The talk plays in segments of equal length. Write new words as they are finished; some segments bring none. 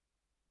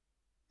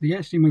The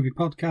HD Movie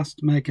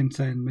Podcast may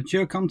contain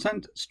mature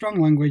content,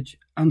 strong language,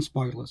 and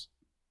spoilers.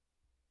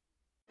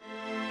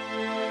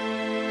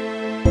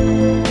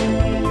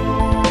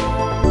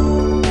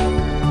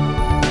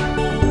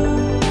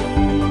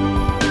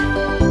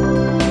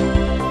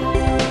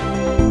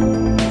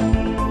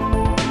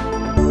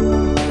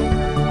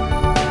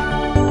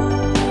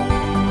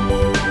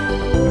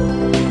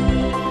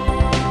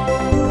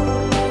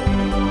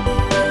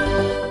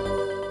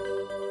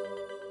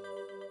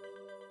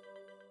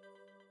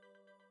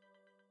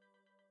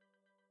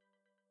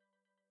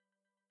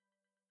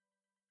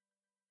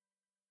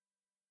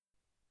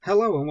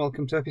 Hello and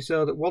welcome to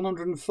episode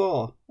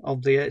 104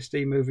 of the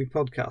HD Movie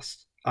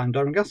Podcast. I'm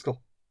Darren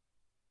Gaskell.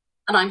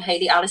 And I'm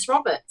Hayley Alice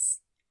Roberts.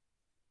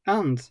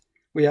 And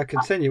we are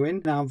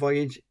continuing our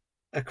voyage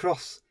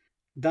across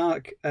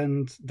dark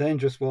and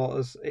dangerous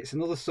waters. It's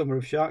another Summer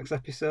of Sharks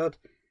episode,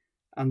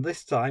 and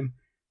this time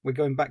we're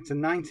going back to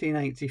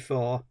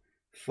 1984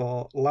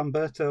 for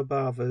Lamberto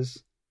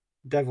Bava's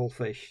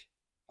Devilfish.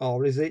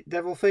 Or is it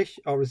Devilfish,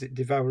 or is it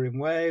Devouring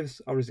Waves,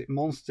 or is it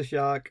Monster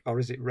Shark, or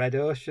is it Red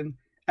Ocean?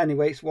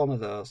 Anyway, it's one of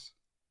those.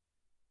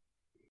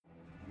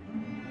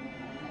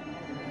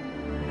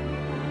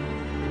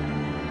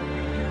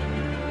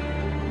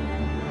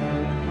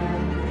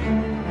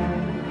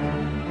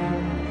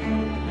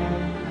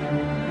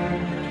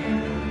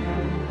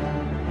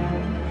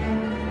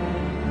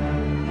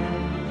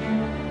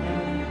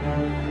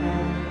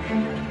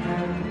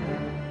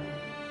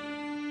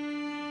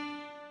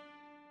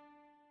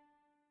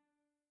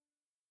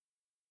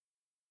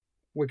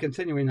 We're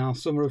continuing our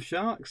Summer of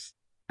Sharks,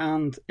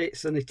 and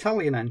it's an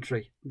Italian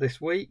entry this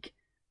week.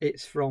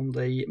 It's from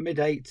the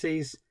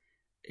mid-80s.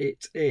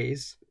 It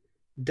is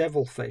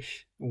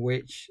Devilfish,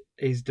 which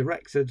is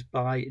directed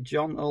by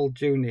John Old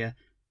Jr.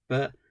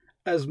 But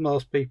as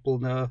most people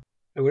know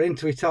who are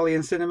into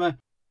Italian cinema,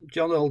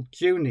 John Old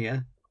Jr.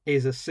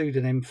 is a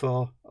pseudonym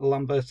for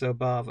Lamberto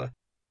Bava.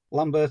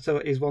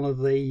 Lamberto is one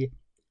of the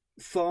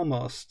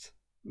foremost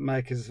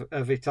makers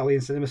of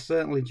Italian cinema,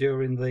 certainly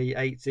during the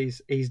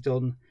 80s. He's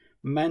done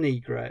many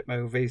great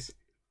movies.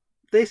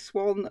 This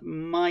one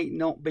might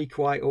not be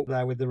quite up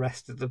there with the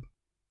rest of them.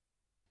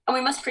 And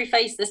we must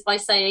preface this by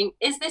saying,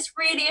 is this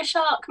really a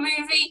shark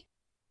movie?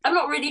 I'm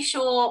not really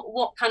sure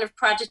what kind of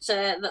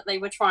predator that they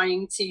were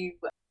trying to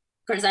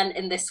present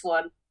in this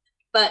one.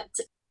 But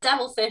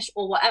Devilfish,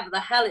 or whatever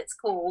the hell it's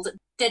called,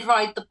 did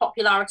ride the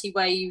popularity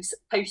waves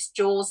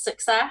post-Jaws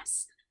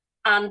success.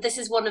 And this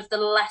is one of the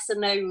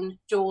lesser-known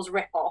Jaws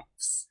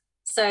rip-offs.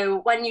 So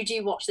when you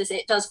do watch this,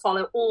 it does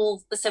follow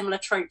all the similar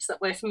tropes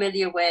that we're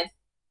familiar with.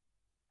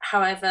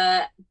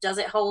 However, does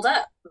it hold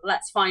up?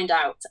 Let's find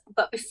out.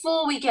 But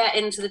before we get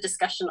into the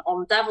discussion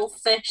on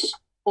Devilfish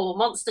or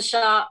Monster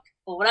Shark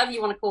or whatever you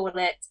want to call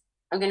it,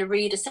 I'm going to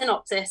read a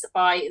synopsis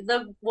by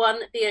the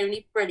one, the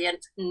only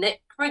brilliant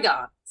Nick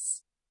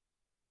Rigards.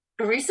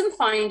 Gruesome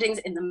findings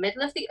in the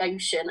middle of the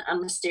ocean and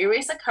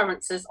mysterious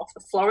occurrences off the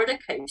Florida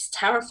coast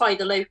terrify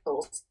the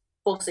locals,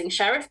 forcing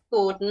Sheriff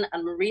Gordon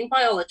and marine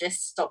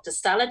biologists Dr.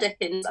 Stella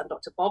Dickens and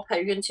Dr. Bob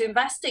Hogan to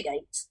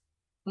investigate.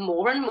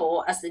 More and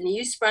more, as the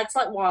news spreads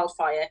like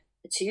wildfire,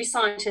 the two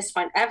scientists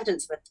find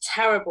evidence of a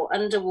terrible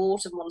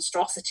underwater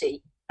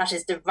monstrosity that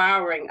is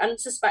devouring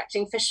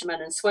unsuspecting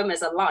fishermen and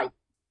swimmers alike,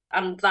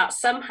 and that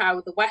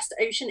somehow the West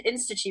Ocean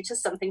Institute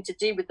has something to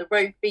do with the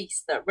rogue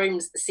beast that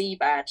roams the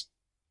seabed.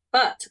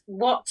 But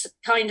what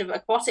kind of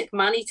aquatic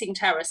man-eating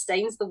terror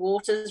stains the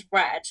waters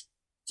red?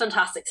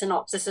 Fantastic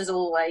synopsis as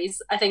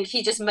always. I think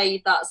he just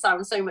made that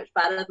sound so much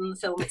better than the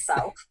film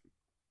itself.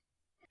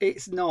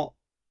 It's not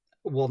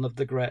one of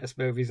the greatest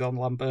movies on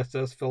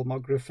Lamberto's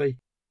filmography.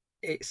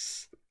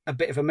 It's a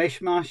bit of a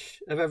mishmash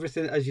of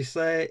everything, as you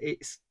say.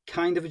 It's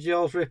kind of a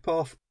Jaws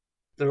rip-off.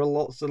 There are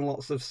lots and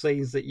lots of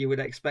scenes that you would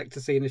expect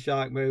to see in a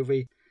shark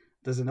movie.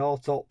 There's an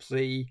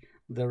autopsy.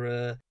 There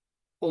are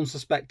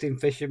unsuspecting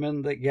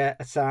fishermen that get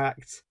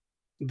attacked.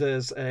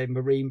 There's a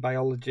marine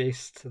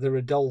biologist. There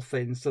are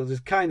dolphins. So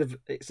there's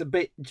it's a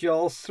bit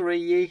Jaws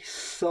 3-y,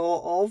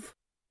 sort of,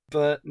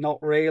 but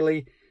not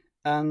really.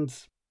 And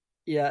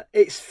yeah,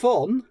 it's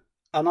fun.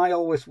 And I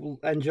always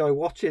enjoy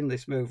watching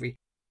this movie.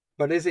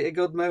 But is it a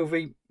good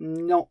movie?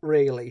 Not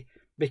really.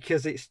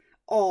 Because it's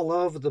all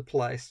over the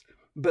place.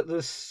 But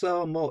there's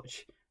so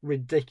much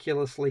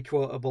ridiculously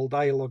quotable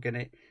dialogue in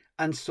it.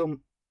 And some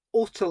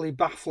utterly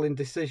baffling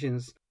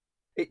decisions.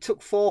 It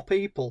took 4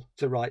 people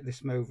to write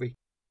this movie.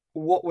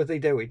 What were they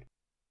doing?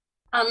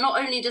 And not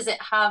only does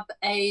it have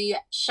a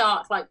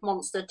shark-like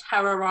monster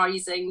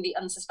terrorising the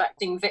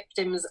unsuspecting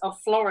victims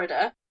of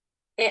Florida,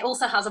 it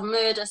also has a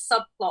murder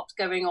subplot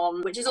going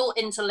on, which is all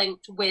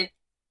interlinked with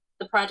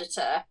the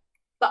predator.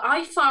 But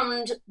I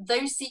found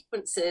those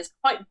sequences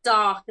quite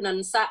dark and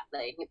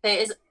unsettling. There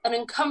is an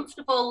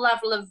uncomfortable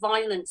level of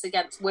violence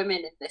against women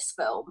in this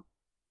film.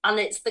 And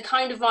it's the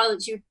kind of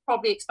violence you'd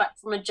probably expect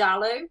from a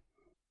giallo.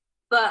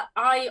 But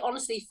I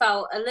honestly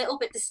felt a little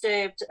bit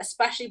disturbed,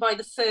 especially by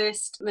the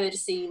first murder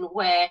scene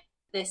where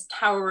this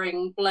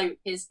towering bloke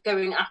is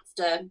going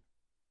after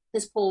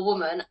this poor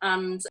woman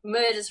and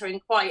murders her in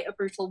quite a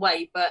brutal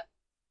way. But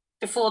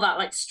before that,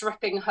 like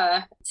stripping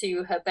her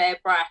to her bare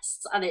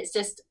breasts. And it's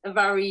just a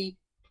very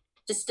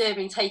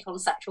disturbing take on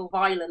sexual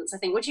violence, I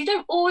think, which you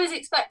don't always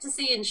expect to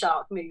see in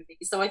shark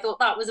movies. So I thought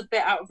that was a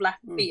bit out of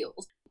left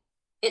field.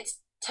 It's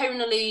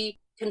tonally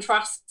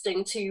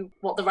contrasting to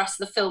what the rest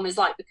of the film is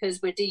like,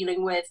 because we're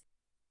dealing with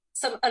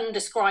some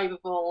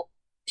undescribable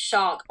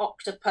shark,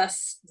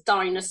 octopus,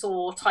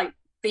 dinosaur type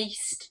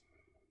beast.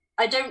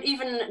 I don't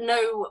even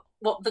know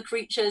what the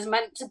creature is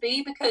meant to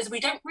be, because we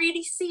don't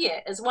really see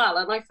it as well.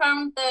 And I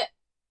found that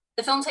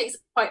the film takes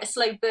quite a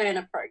slow burn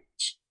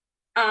approach,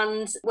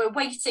 and we're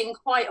waiting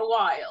quite a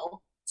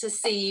while to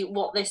see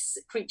what this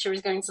creature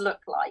is going to look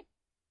like.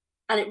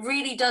 And it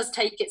really does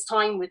take its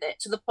time with it,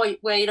 to the point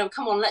where, you know,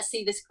 come on, let's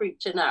see this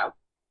creature now.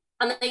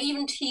 And they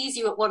even tease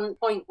you at one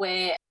point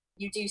where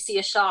you do see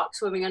a shark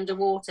swimming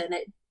underwater, and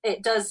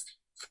it does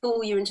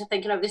fool you into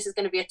thinking, oh, this is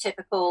going to be a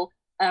typical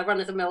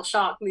run-of-the-mill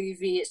shark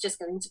movie. It's just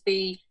going to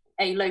be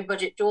a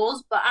low-budget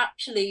Jaws. But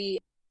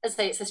actually, as I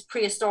say, it's this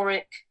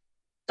prehistoric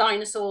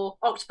dinosaur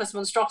octopus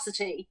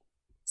monstrosity.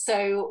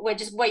 So we're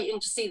just waiting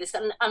to see this.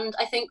 And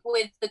I think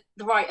with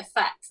the right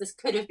effects, this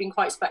could have been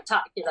quite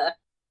spectacular.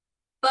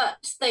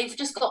 But they've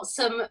just got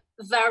some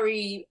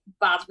very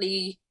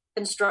badly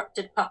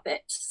constructed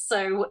puppets.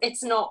 So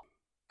it's not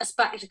a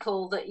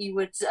spectacle that you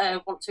would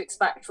want to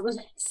expect from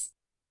this.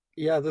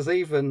 Yeah, there's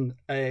even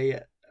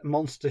a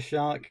monster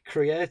shark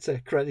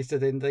creator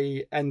credited in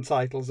the end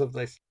titles of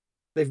this.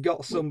 They've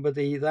got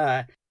somebody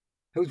there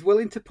who's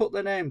willing to put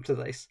their name to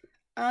this.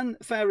 And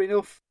fair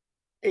enough,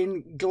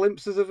 in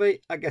glimpses of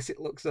it, I guess it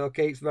looks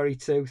okay. It's very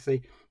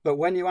toothy. But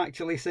when you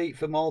actually see it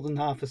for more than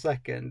half a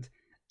second,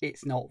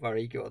 it's not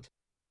very good.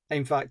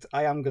 In fact,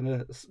 I'm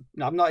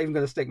not even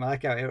going to stick my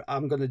neck out here.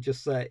 I'm going to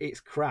just say it's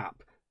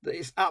crap.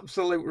 It's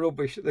absolute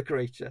rubbish, the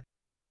creature.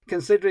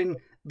 Considering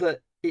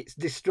that its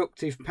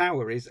destructive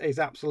power is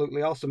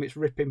absolutely awesome. It's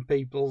ripping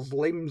people's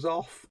limbs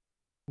off.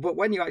 But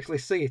when you actually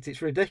see it,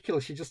 it's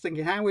ridiculous. You're just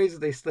thinking, how is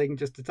this thing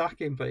just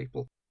attacking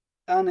people?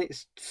 And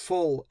it's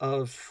full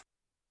of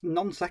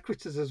non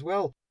sequiturs as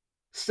well.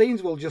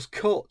 Scenes will just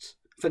cut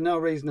for no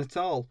reason at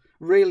all,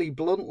 really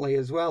bluntly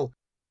as well.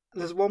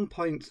 There's one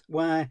point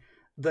where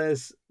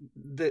there's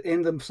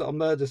in the sort of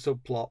murder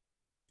subplot,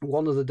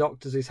 one of the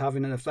doctors is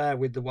having an affair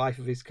with the wife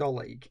of his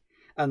colleague,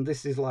 and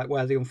this is like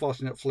where the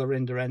unfortunate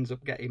Florinda ends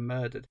up getting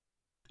murdered.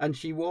 And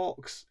she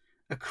walks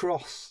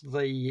across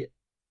the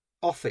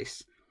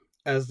office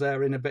as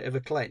they're in a bit of a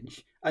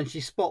clinch, and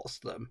she spots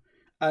them,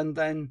 and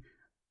then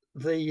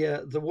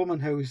the woman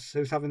who's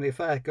having the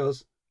affair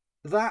goes,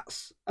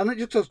 "That's," and it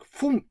just goes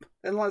thump,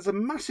 and like there's a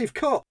massive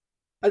cut,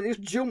 and it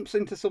just jumps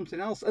into something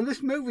else. And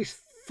this movie's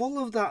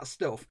full of that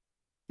stuff.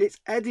 It's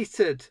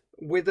edited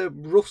with a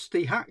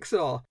rusty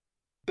hacksaw,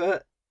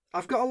 but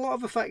I've got a lot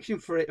of affection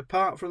for it,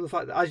 apart from the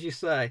fact that, as you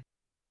say,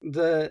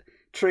 the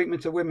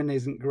treatment of women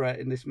isn't great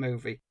in this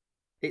movie.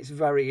 It's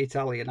very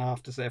Italian, I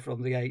have to say,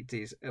 from the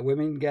 80s.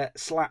 Women get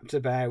slapped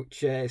about,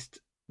 chased,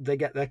 they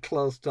get their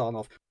clothes torn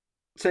off.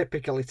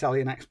 Typical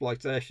Italian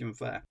exploitation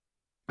fare.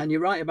 And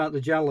you're right about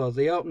the giallo.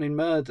 The opening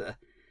murder,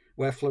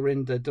 where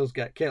Florinda does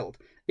get killed,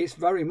 it's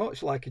very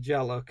much like a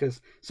giallo,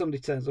 because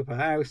somebody turns up a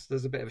house,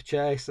 there's a bit of a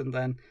chase, and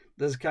then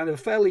there's kind of a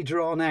fairly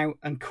drawn out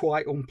and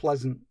quite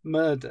unpleasant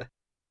murder,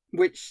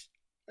 which,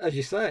 as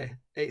you say,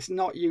 it's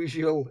not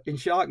usual in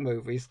shark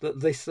movies that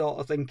this sort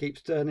of thing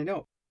keeps turning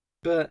up.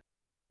 But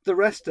the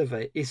rest of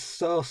it is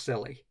so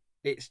silly.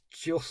 It's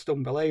just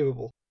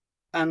unbelievable.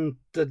 And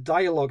the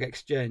dialogue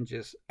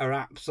exchanges are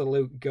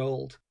absolute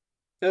gold.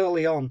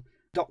 Early on,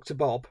 Dr.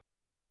 Bob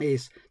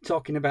is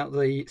talking about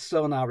the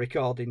sonar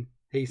recording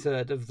he's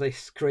heard of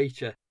this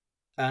creature,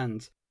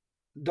 and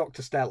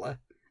Dr. Stella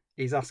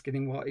is asking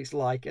him what it's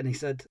like, and he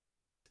said,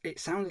 "It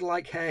sounded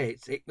like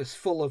hate. It was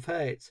full of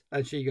hate."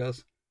 And she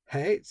goes,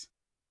 "Hate?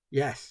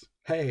 Yes,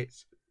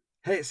 hate.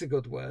 Hate's a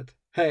good word.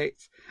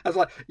 Hate." I was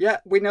like, yeah,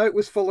 we know it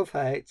was full of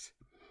hate.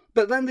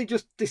 But then they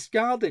just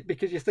discard it,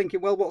 because you're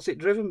thinking, well, what's it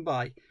driven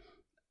by?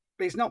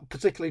 It's not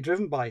particularly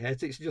driven by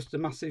hate. It's just a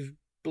massive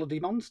bloody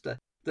monster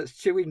that's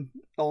chewing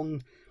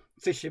on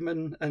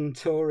fishermen and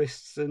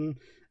tourists and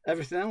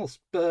everything else.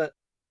 But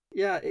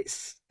yeah,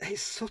 it's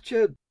such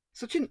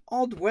an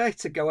odd way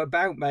to go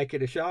about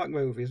making a shark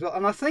movie as well.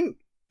 And I think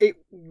it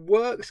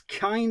works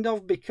kind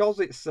of because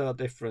it's so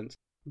different.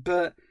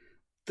 But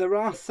there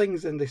are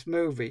things in this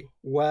movie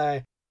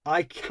where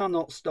I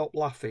cannot stop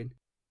laughing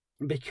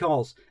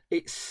because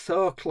it's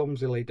so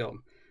clumsily done.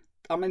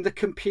 I mean, the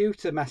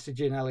computer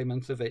messaging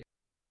element of it.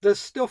 There's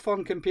stuff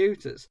on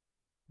computers,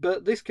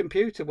 but this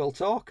computer will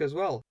talk as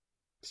well.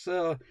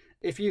 So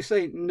if you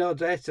say "no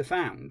data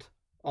found"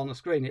 on the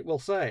screen, it will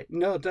say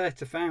 "no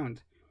data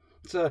found."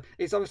 So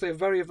it's obviously a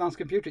very advanced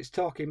computer. It's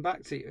talking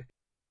back to you.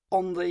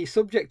 On the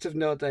subject of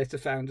 "no data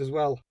found" as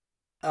well,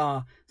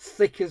 our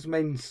thick as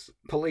mince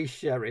police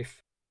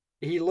sheriff,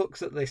 he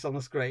looks at this on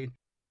the screen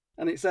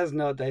and it says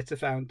 "no data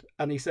found,"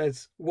 and he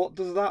says, "What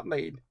does that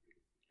mean?"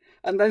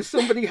 And then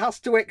somebody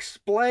has to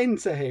explain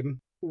to him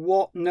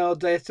what "no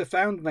data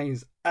found"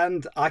 means.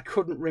 And I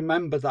couldn't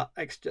remember that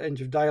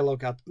exchange of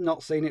dialogue. I'd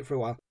not seen it for a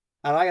while.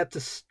 And I had to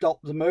stop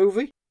the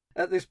movie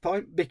at this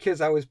point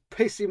because I was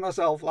pissing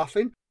myself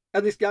laughing.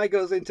 And this guy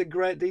goes into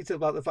great detail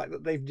about the fact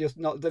that they've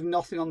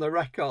nothing on their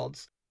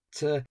records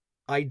to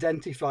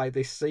identify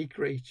this sea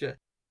creature.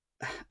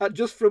 And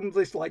just from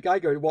this, like, guy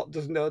going, "What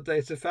does no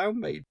data found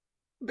mean?"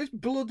 It's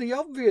bloody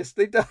obvious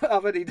they don't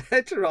have any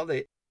data on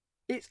it.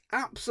 It's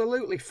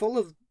absolutely full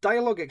of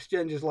dialogue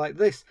exchanges like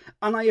this.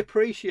 And I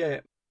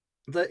appreciate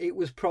that it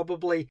was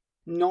probably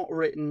not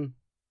written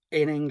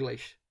in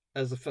English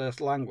as a first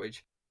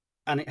language,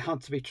 and it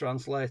had to be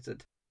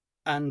translated.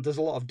 And there's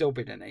a lot of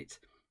dubbing in it.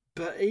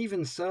 But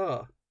even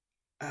so,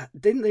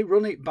 didn't they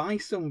run it by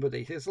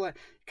somebody? It's like,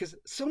 because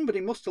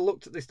somebody must have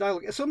looked at this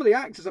dialogue. Some of the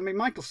actors, I mean,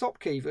 Michael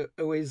Sopkiv,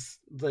 who is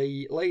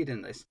the lead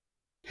in this,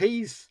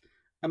 he's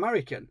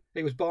American.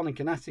 He was born in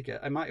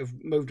Connecticut. He might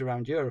have moved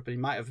around Europe, and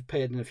he might have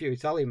appeared in a few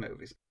Italian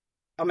movies.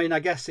 I mean, I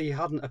guess he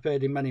hadn't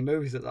appeared in many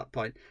movies at that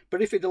point.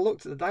 But if he'd have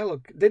looked at the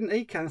dialogue, didn't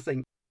he kind of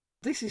think,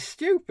 this is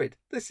stupid.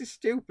 This is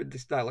stupid,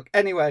 this dialogue.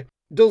 Anyway,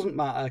 doesn't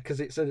matter, because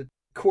it's a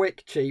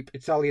quick, cheap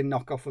Italian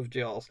knockoff of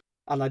Jaws.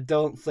 And I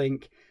don't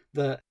think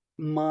that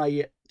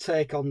my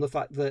take on the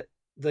fact that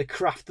the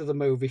craft of the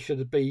movie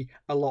should be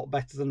a lot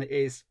better than it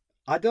is.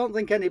 I don't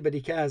think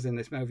anybody cares in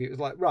this movie. It was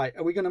like, right,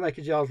 are we going to make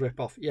a Jaws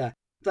rip-off? Yeah,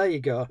 there you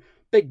go.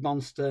 Big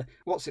monster.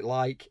 What's it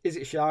like? Is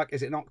it a shark?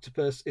 Is it an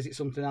octopus? Is it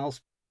something else?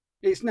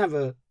 It's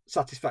never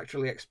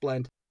satisfactorily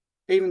explained,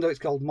 even though it's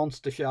called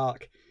Monster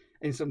Shark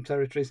in some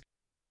territories.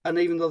 And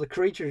even though the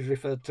creature is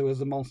referred to as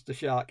the Monster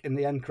Shark in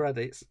the end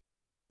credits.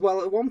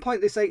 Well, at one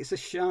point they say it's a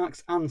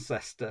shark's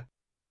ancestor,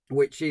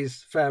 which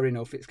is fair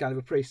enough. It's kind of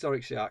a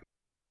prehistoric shark.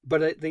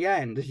 But at the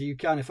end, as you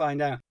kind of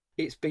find out,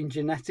 it's been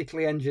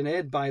genetically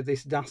engineered by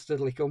this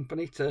dastardly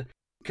company to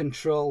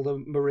control the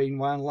marine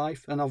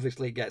wildlife. And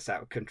obviously it gets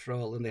out of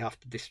control and they have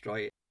to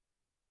destroy it.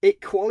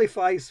 It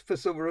qualifies for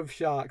summer of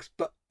sharks,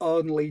 but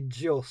only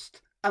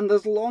just. And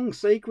there's long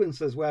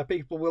sequences where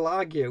people will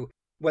argue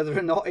whether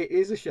or not it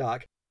is a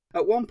shark.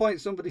 At one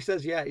point, somebody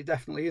says, yeah, it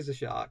definitely is a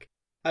shark.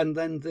 And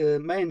then the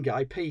main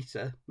guy,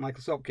 Peter,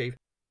 Michael Sopkiv,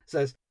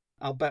 says,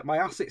 I'll bet my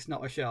ass it's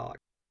not a shark.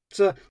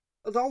 So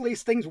all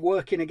these things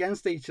working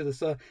against each other.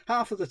 So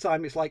half of the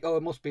time it's like, oh,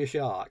 it must be a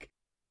shark.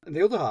 And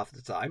the other half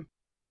of the time,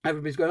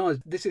 everybody's going, oh,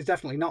 this is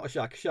definitely not a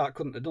shark. A shark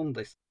couldn't have done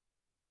this.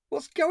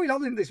 What's going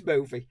on in this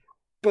movie?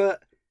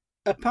 But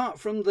apart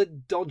from the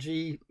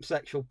dodgy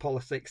sexual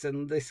politics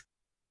and this,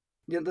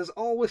 there's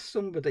always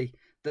somebody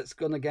that's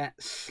going to get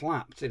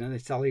slapped in an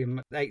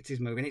Italian 80s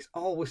movie. And it's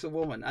always a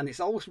woman. And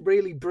it's always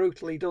really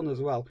brutally done as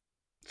well.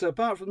 So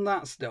apart from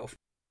that stuff,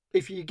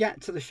 if you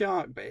get to the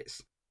shark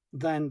bits,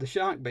 then the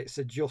shark bits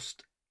are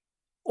just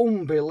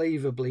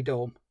unbelievably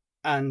dumb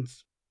and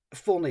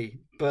funny.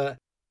 But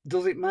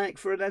does it make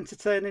for an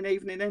entertaining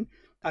evening in?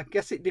 I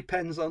guess it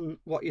depends on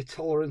what your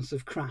tolerance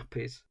of crap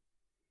is.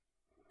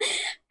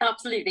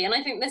 Absolutely. And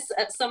I think this,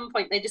 at some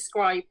point, they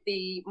describe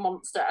the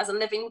monster as a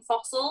living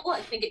fossil.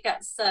 I think it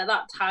gets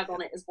that tag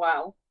on it as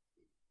well.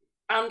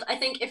 And I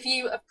think if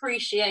you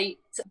appreciate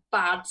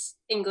bad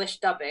English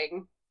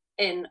dubbing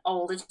in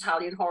old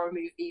Italian horror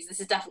movies, this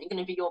is definitely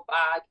going to be your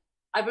bag.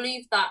 I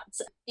believe that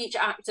each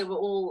actor were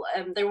all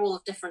they were all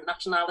of different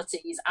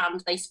nationalities and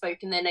they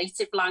spoke in their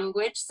native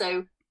language.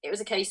 So it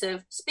was a case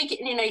of speak it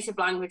in your native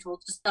language,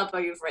 we'll just dub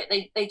over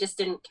it. They just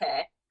didn't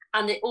care.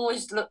 And it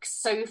always looks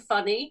so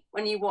funny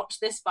when you watch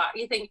this back.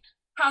 You think,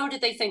 how did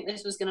they think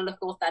this was going to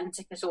look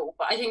authentic at all?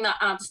 But I think that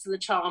adds to the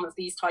charm of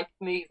these type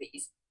of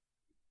movies.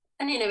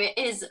 And, it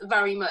is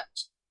very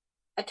much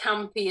a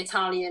campy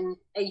Italian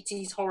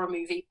 80s horror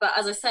movie. But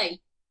as I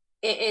say,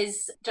 it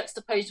is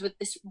juxtaposed with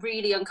this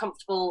really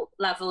uncomfortable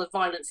level of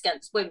violence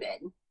against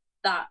women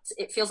that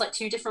it feels like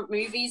two different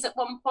movies at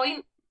one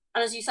point.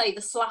 And as you say, the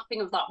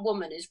slapping of that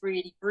woman is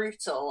really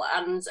brutal.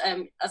 And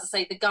as I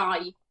say, the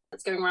guy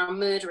that's going around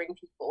murdering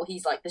people,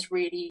 he's like this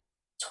really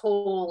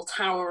tall,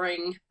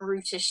 towering,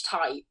 brutish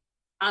type.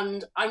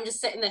 And I'm just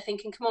sitting there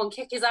thinking, come on,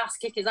 kick his ass.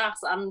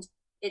 And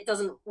it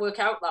doesn't work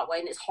out that way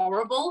and it's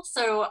horrible.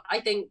 So I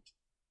think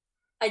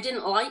I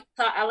didn't like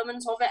that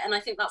element of it. And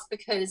I think that's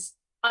because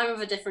I'm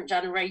of a different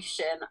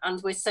generation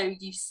and we're so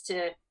used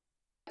to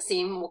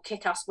seeing more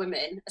kick-ass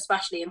women,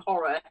 especially in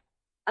horror.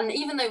 And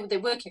even though there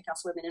were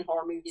kick-ass women in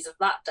horror movies of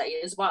that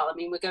day as well, I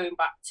mean, we're going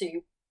back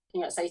to,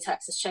 say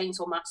Texas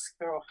Chainsaw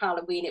Massacre or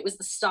Halloween. It was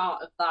the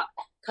start of that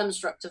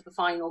construct of the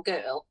final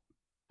girl.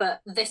 But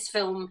this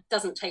film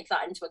doesn't take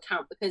that into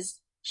account because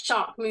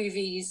shark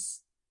movies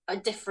are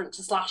different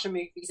to slasher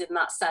movies in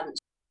that sense.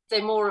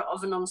 They're more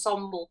of an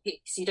ensemble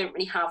piece. You don't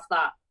really have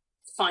that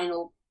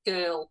final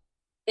girl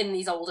in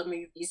these older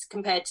movies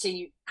compared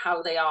to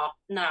how they are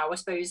now. I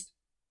suppose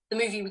the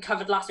movie we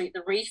covered last week,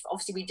 The Reef,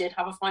 obviously we did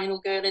have a final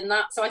girl in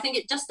that. So I think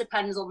it just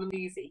depends on the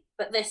movie.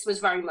 But this was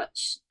very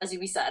much, as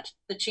we said,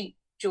 the cheap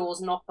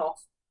Jaws knockoff.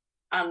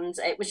 And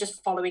it was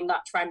just following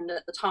that trend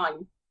at the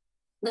time.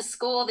 The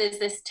score, there's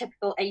this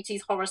typical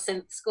 80s horror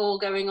synth score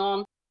going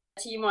on.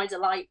 To my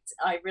delight,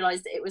 I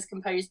realised that it was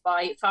composed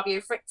by Fabio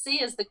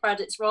Frizzi as the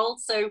credits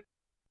rolled. So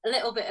a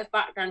little bit of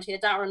background here.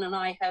 Darren and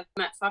I have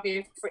met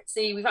Fabio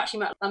Frizzi. We've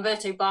actually met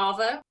Lamberto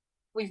Bava.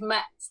 we've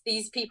met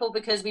these people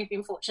because we've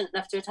been fortunate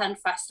enough to attend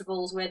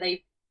festivals where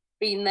they've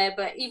been there.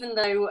 But even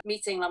though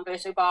meeting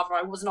Lamberto Bava,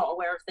 I was not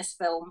aware of this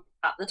film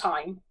at the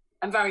time.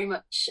 I'm very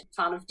much a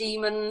fan of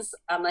Demons,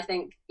 and I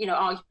think,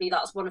 arguably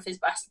that's one of his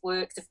best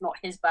works, if not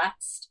his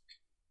best.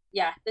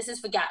 Yeah, this is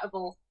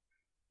forgettable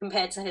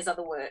compared to his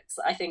other works.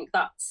 I think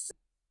that's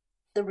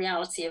the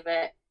reality of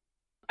it.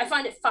 I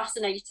find it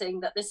fascinating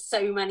that there's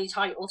so many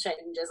title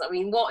changes. I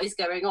mean, what is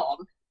going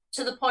on?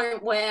 To the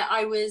point where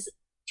I was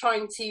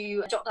trying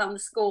to jot down the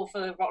score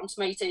for Rotten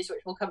Tomatoes,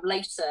 which will come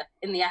later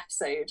in the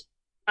episode,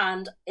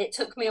 and it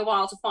took me a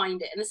while to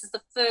find it. And this is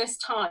the first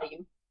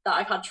time that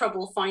I've had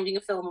trouble finding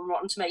a film on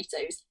Rotten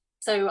Tomatoes.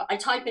 So I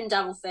type in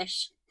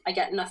Devilfish, I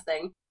get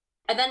nothing.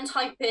 I then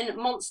type in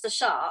Monster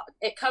Shark,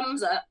 it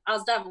comes up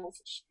as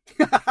Devilfish.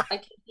 I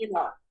kid you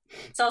not.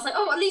 So I was like,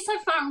 oh, at least I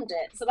found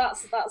it. So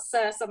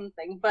that's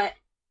something. But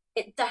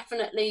it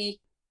definitely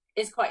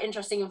is quite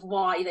interesting of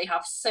why they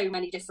have so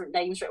many different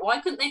names for it. Why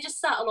couldn't they just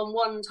settle on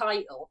one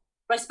title?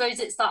 But I suppose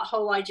it's that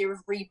whole idea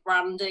of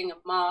rebranding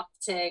and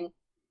marketing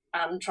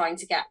and trying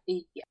to get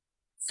the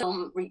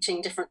film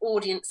reaching different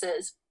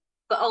audiences.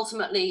 But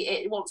ultimately,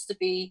 it wants to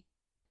be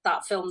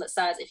that film that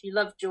says, if you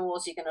love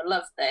Jaws, you're going to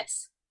love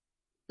this.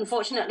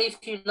 Unfortunately, if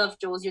you love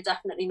Jaws, you're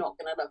definitely not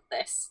going to love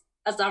this.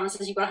 As Darren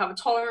says, you've got to have a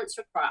tolerance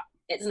for crap.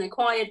 It's an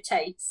acquired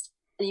taste,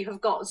 and you have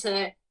got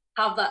to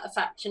have that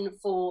affection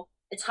for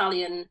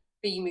Italian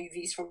B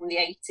movies from the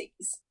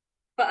 80s.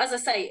 But as I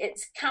say,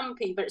 it's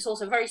campy, but it's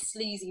also a very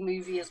sleazy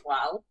movie as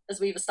well,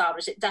 as we've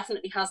established. It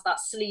definitely has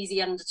that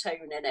sleazy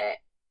undertone in it.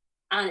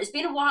 And it's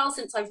been a while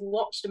since I've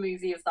watched a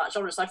movie of that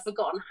genre, so I've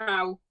forgotten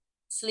how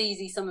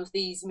sleazy some of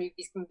these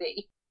movies can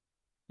be.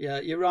 Yeah,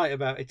 you're right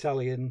about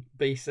Italian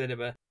B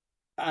cinema.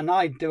 And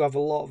I do have a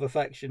lot of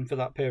affection for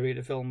that period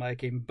of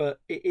filmmaking, but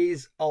it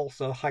is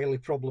also highly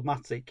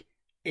problematic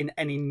in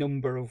any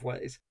number of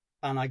ways.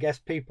 And I guess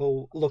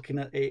people looking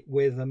at it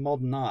with a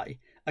modern eye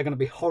are going to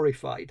be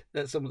horrified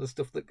at some of the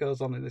stuff that goes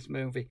on in this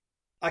movie.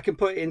 I can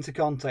put it into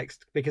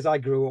context because I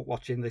grew up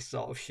watching this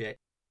sort of shit.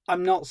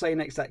 I'm not saying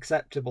it's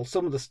acceptable.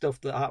 Some of the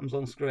stuff that happens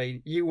on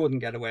screen, you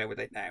wouldn't get away with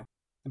it now.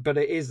 But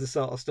it is the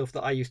sort of stuff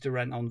that I used to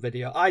rent on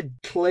video. I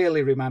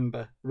clearly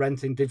remember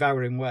renting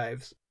Devouring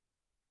Waves.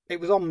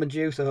 It was on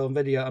Medusa home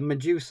video, and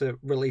Medusa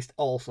released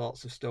all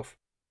sorts of stuff.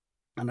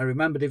 And I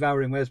remember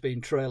Devouring Waves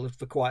being trailered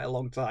for quite a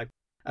long time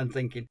and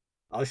thinking,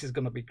 oh, this is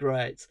going to be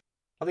great.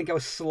 I think I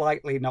was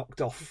slightly knocked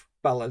off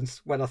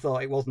balance when I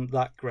thought it wasn't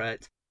that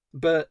great.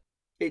 But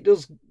it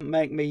does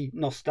make me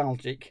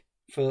nostalgic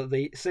for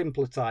the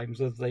simpler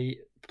times of the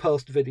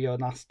post-video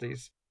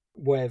nasties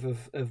wave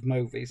of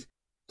movies.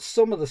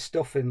 Some of the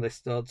stuff in this,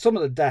 though, some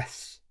of the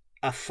deaths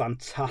are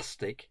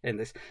fantastic in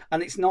this.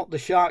 And it's not the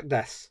shark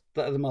deaths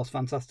that are the most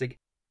fantastic.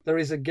 There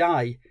is a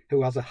guy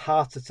who has a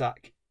heart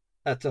attack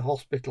at a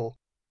hospital,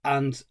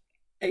 and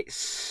it's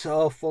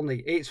so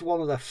funny. It's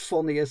one of the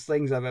funniest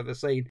things I've ever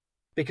seen,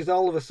 because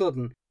all of a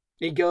sudden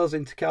he goes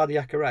into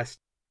cardiac arrest,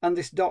 and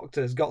this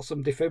doctor's got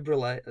some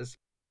defibrillators.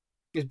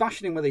 He's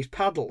bashing him with these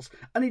paddles,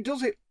 and he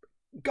does it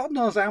God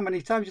knows how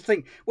many times. You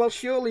think, well,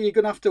 surely you're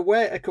going to have to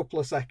wait a couple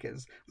of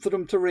seconds for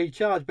them to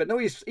recharge. But no,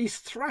 he's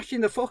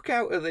thrashing the fuck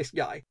out of this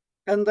guy.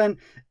 And then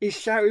he's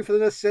shouting for the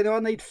nurse, saying, oh, I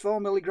need 4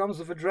 milligrams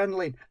of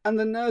adrenaline. And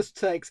the nurse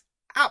takes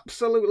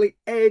absolutely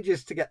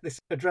ages to get this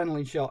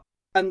adrenaline shot.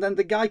 And then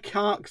the guy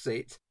carks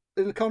it.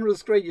 In the corner of the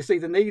screen, you see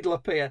the needle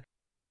appear.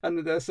 And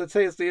the nurse says,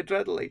 here's the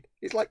adrenaline.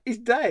 He's like, he's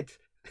dead.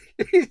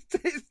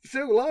 It's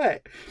too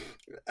late.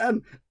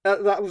 And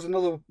that was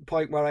another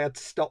point where I had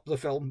to stop the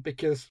film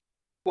because,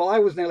 well, I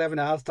was nearly having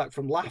a heart attack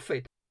from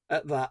laughing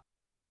at that.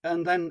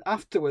 And then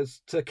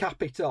afterwards, to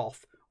cap it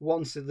off,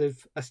 once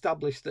they've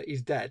established that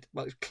he's dead,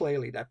 well, he's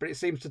clearly dead, but it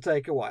seems to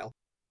take a while.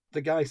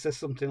 The guy says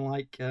something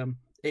like,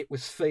 it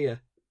was fear.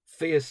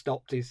 Fear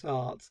stopped his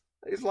heart.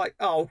 It's like,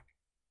 oh,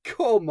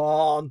 come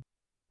on.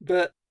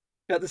 But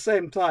at the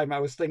same time, I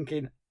was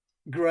thinking,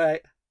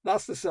 great,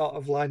 that's the sort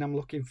of line I'm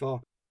looking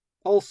for.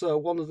 Also,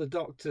 one of the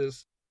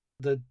doctors,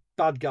 the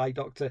bad guy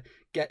doctor,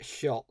 gets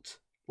shot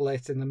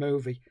late in the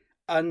movie.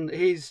 And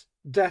his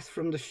death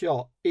from the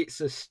shot, it's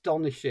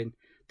astonishing.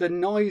 The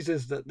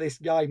noises that this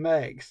guy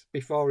makes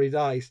before he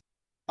dies,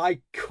 I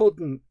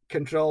couldn't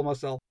control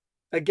myself.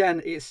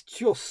 Again, it's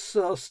just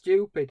so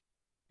stupid.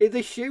 If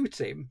they shoot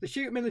him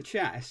in the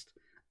chest,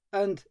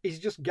 and he's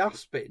just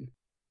gasping.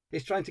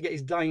 He's trying to get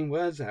his dying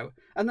words out.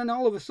 And then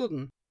all of a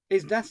sudden,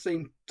 his death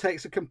scene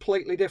takes a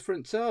completely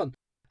different turn.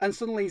 And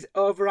suddenly he's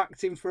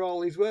overacting for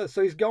all his words.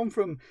 So he's gone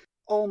from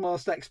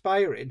almost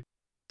expiring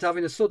to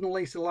having a sudden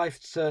lease of life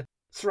to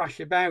thrash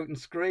about and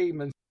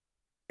scream. And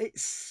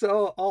it's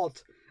so odd.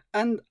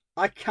 And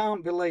I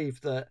can't believe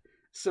that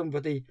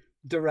somebody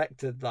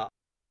directed that.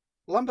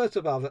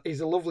 Lamberto Bava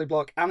is a lovely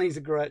bloke and he's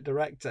a great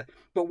director.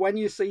 But when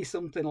you see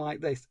something like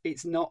this,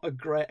 it's not a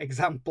great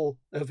example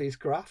of his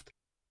craft.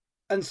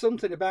 And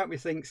something about me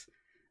thinks,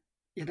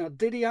 you know,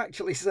 did he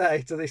actually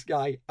say to this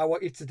guy, I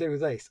want you to do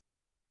this?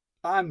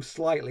 I'm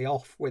slightly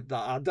off with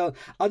that.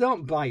 I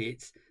don't buy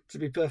it, to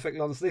be perfectly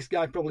honest. This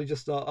guy probably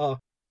just thought, oh,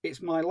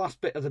 it's my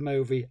last bit of the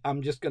movie.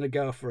 I'm just going to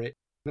go for it.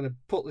 I'm going to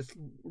put this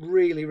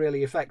really,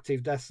 really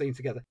effective death scene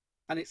together.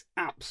 And it's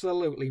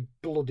absolutely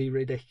bloody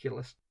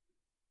ridiculous.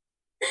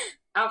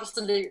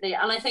 Absolutely.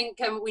 And I think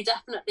we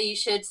definitely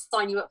should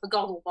sign you up for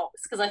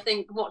Gogglebox, because I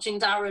think watching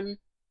Darren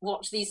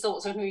watch these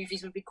sorts of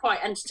movies would be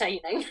quite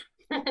entertaining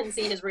and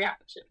see his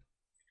reaction.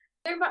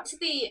 Going back to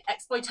the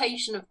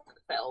exploitation of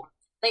the film,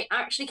 they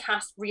actually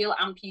cast real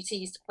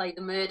amputees to play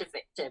the murder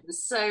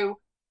victims. So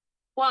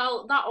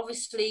while that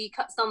obviously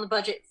cuts down the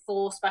budget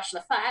for special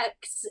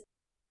effects,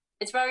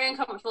 it's very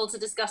uncomfortable to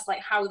discuss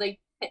like how they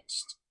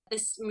pitched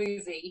this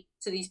movie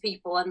to these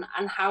people and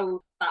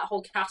how that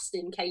whole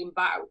casting came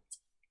about.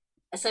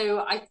 So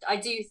I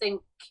do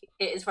think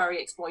it is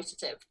very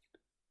exploitative.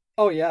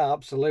 Oh yeah,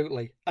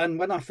 absolutely. And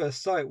when I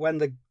first saw it, when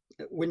they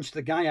winched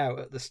the guy out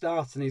at the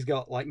start and he's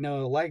got like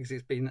no legs,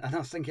 and I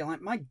was thinking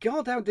like, my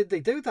God, how did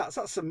they do that?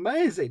 That's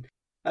amazing.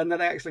 And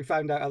then I actually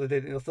found out how they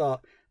did it, and I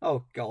thought,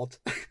 oh God,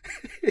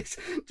 it's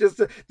just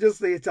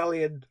the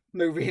Italian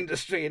movie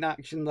industry in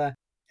action there.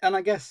 And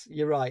I guess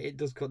you're right, it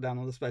does cut down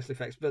on the special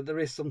effects, but there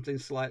is something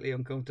slightly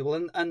uncomfortable.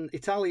 And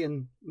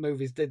Italian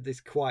movies did this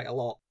quite a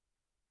lot.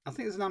 I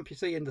think there's an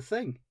amputee in The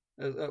Thing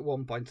at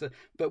one point.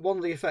 But one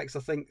of the effects, I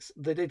think,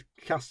 they did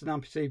cast an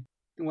amputee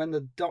when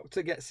the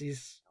doctor gets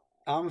his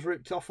arms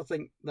ripped off, I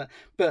think.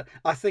 But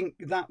I think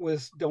that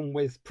was done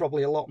with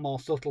probably a lot more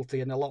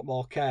subtlety and a lot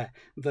more care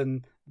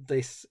than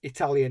this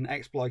Italian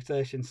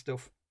exploitation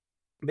stuff.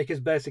 Because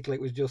basically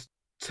it was just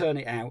turn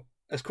it out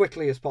as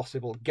quickly as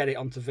possible, get it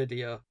onto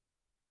video.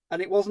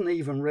 And it wasn't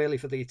even really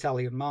for the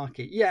Italian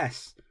market.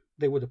 Yes,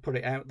 they would have put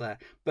it out there,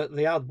 but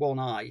they had one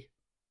eye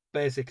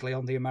basically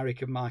on the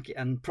American market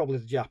and probably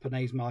the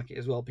Japanese market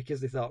as well,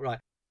 because they thought, right,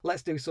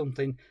 let's do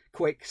something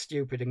quick,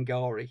 stupid and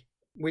gory.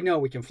 We know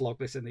we can flog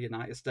this in the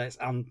United States,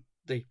 and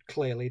they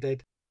clearly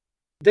did.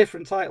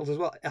 Different titles as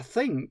well. I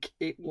think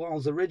it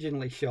was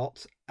originally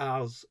shot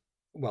as,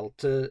 well,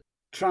 to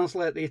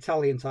translate the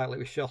Italian title it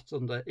was shot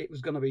under, it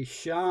was going to be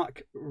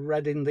Shark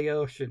Red in the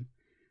Ocean.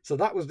 So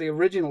that was the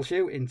original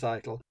shooting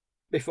title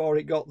before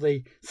it got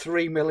the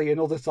 3 million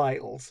other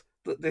titles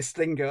that this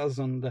thing goes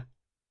under.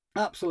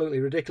 Absolutely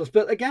ridiculous.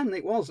 But again,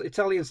 it was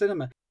Italian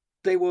cinema.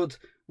 They would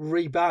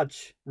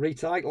rebadge,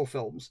 retitle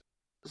films,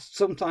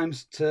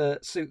 sometimes to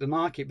suit the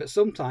market, but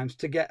sometimes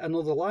to get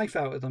another life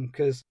out of them,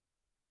 because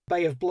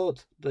Bay of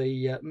Blood,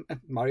 the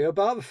Mario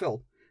Bava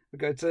film, we're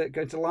going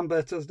to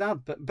Lamberto's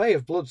dad, but Bay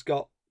of Blood's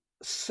got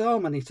so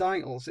many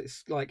titles.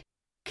 It's like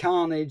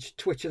Carnage,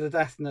 Twitch of the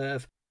Death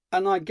Nerve,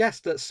 and I guess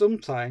that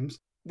sometimes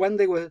when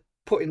they were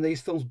putting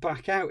these films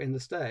back out in the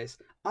States,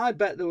 I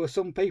bet there were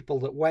some people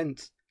that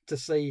went to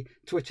see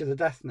Twitch of the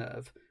Death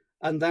Nerve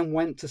and then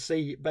went to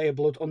see Bay of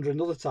Blood under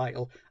another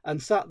title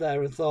and sat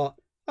there and thought,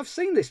 I've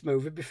seen this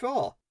movie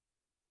before.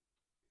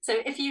 So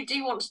if you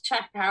do want to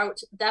check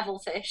out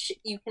Devilfish,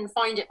 you can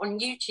find it on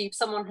YouTube.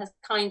 Someone has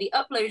kindly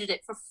uploaded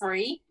it for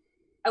free.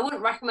 I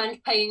wouldn't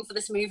recommend paying for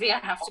this movie, I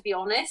have to be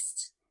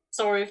honest.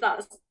 Sorry if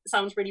that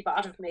sounds really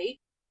bad of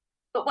me.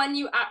 But when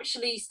you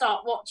actually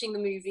start watching the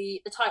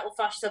movie, the title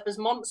flashes up as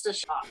Monster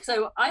Shark.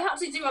 So I had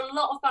to do a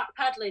lot of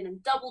backpedaling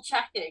and double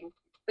checking,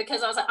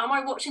 because I was like, am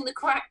I watching the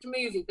correct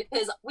movie?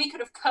 Because we could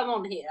have come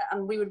on here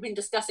and we would have been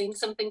discussing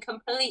something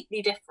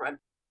completely different.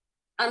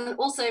 And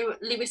also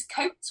Lewis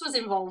Coates was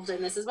involved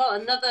in this as well,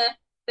 another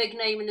big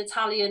name in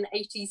Italian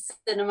 80s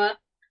cinema.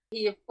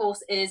 He, of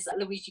course, is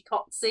Luigi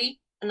Cozzi,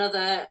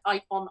 another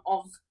icon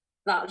of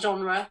that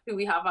genre, who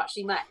we have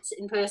actually met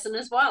in person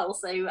as well.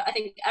 So I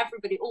think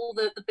everybody, all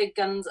the big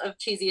guns of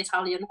cheesy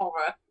Italian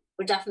horror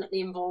were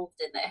definitely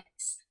involved in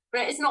this.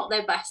 But it's not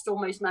their best or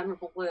most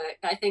memorable work.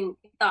 I think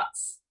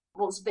that's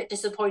what's a bit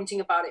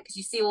disappointing about it, because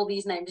you see all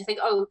these names, you think,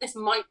 oh, this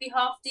might be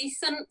half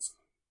decent.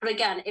 But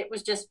again, it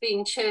was just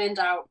being churned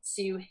out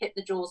to hit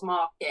the Jaws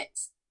market.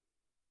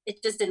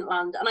 It just didn't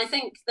land. And I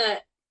think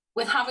that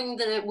with having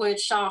the word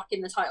shark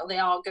in the title, they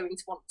are going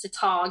to want to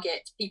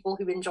target people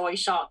who enjoy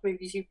shark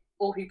movies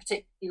or who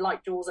particularly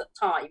like Jaws at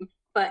the time.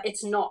 But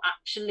it's not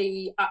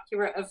actually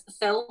accurate of the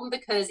film,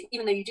 because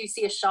even though you do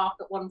see a shark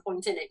at one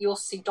point in it, you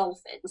also see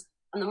dolphins.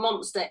 And the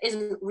monster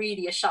isn't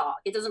really a shark.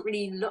 It doesn't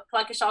really look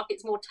like a shark.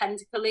 It's more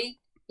tentacly.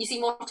 You see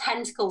more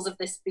tentacles of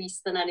this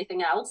beast than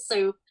anything else.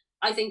 So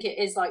I think it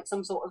is like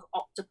some sort of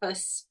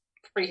octopus,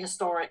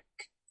 prehistoric,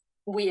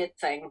 weird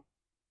thing.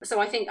 So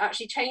I think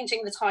actually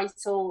changing the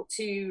title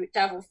to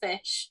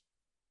Devilfish,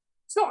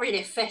 it's not really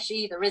a fish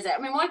either, is it? I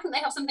mean, why couldn't they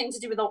have something to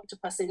do with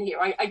octopus in here?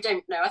 I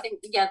don't know. I think,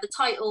 yeah, the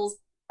titles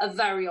are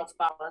very off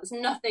balance.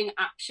 Nothing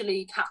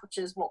actually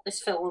captures what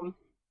this film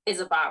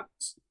is about.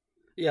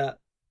 Yeah,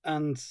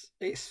 and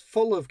it's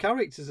full of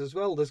characters as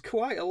well. There's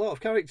quite a lot of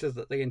characters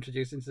that they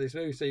introduce into this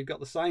movie. So you've got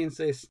the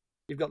scientist,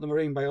 you've got the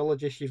marine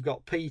biologist, you've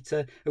got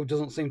Peter, who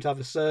doesn't seem to have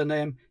a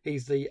surname.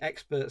 He's the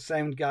expert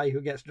sound guy who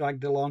gets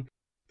dragged along.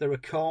 There are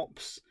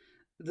cops.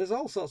 There's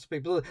all sorts of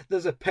people.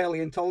 There's a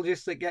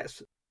paleontologist that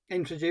gets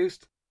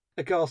introduced.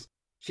 Of course,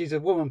 she's a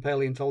woman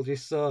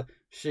paleontologist, so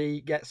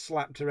she gets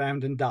slapped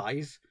around and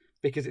dies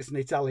because it's an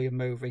Italian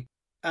movie.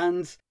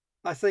 And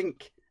I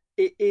think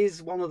it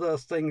is one of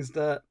those things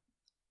that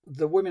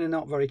the women are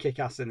not very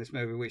kick-ass in this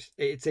movie, which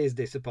it is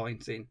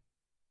disappointing.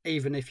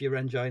 even if you're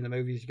enjoying the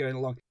movie as you're going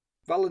along.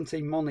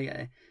 Valentine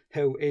Monnier,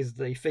 who is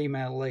the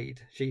female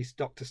lead, she's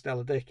Dr.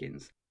 Stella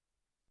Dickens,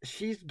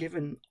 she's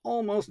given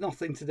almost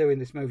nothing to do in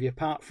this movie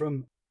apart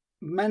from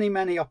many,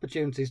 many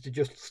opportunities to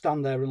just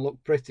stand there and look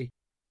pretty,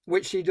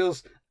 which she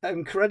does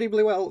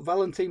incredibly well.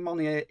 Valentine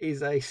Monnier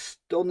is a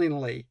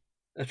stunningly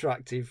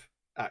attractive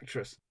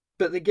actress,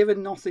 but they're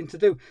given nothing to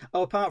do.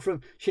 Oh, apart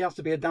from she has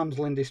to be a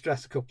damsel in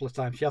distress a couple of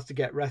times. She has to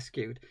get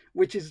rescued,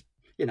 which is,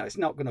 it's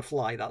not going to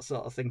fly, that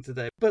sort of thing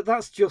today. But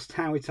that's just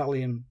how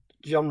Italian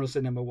genre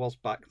cinema was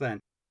back then.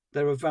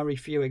 There are very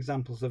few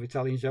examples of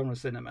Italian genre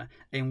cinema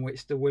in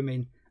which the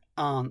women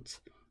aren't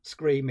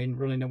screaming,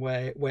 running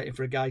away, waiting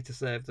for a guy to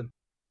save them.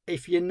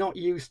 If you're not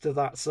used to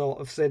that sort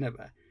of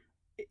cinema,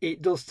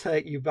 it does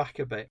take you back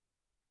a bit.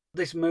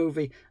 This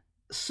movie,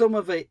 some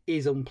of it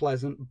is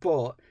unpleasant,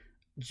 but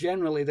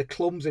generally the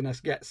clumsiness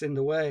gets in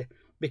the way,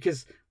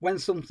 because when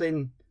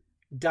something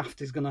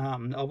daft is going to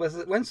happen, or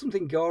when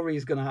something gory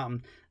is going to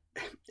happen,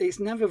 it's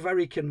never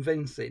very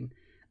convincing.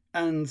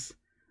 And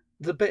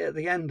the bit at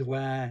the end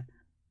where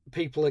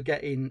people are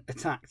getting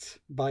attacked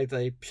by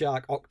the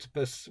shark,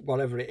 octopus,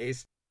 whatever it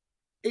is,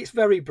 it's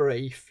very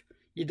brief.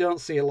 You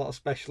don't see a lot of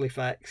special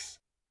effects.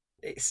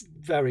 It's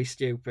very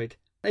stupid.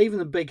 Even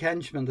the big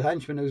henchman, the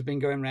henchman who's been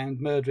going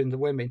around murdering the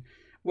women,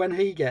 when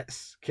he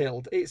gets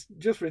killed, it's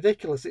just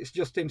ridiculous. It's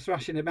just him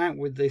thrashing about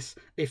with this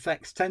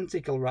effects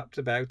tentacle wrapped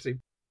about him.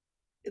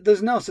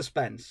 There's no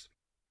suspense.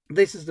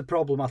 This is the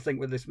problem, I think,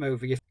 with this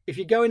movie. If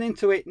you're going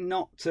into it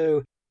not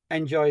to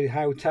enjoy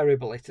how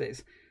terrible it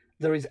is,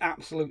 there is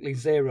absolutely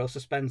zero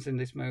suspense in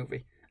this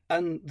movie.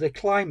 And the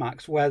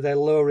climax where they're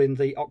luring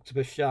the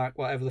octopus shark,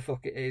 whatever the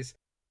fuck it is,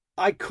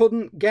 I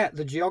couldn't get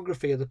the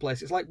geography of the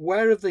place. It's like,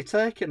 where have they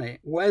taken it?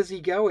 Where's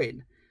he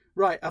going?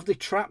 Right, have they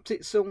trapped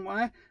it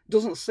somewhere?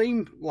 Doesn't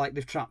seem like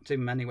they've trapped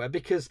him anywhere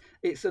because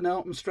it's an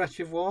open stretch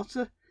of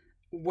water.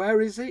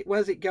 Where is it?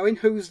 Where's it going?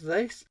 Who's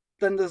this?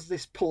 Then there's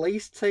this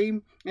police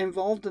team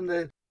involved and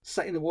they're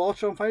setting the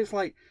water on fire. It's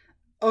like,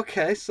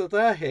 okay, so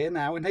they're here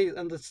now and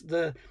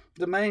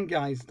the main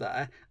guy's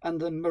there and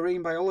the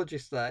marine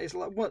biologist there. It's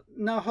like, what?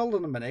 No, hold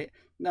on a minute.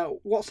 Now,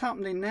 what's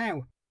happening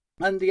now?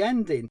 And the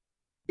ending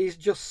is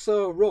just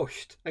so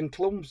rushed and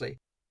clumsy.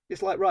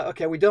 It's like, right,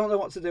 okay, we don't know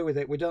what to do with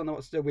it. We don't know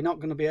what to do. We're not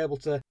going to be able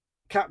to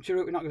capture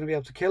it. We're not going to be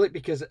able to kill it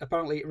because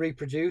apparently it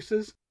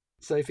reproduces.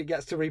 So if it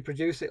gets to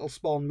reproduce, it'll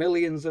spawn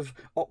millions of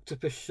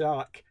octopus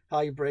shark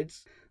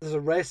hybrids. There's a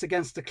race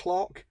against the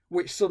clock,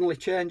 which suddenly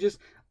changes.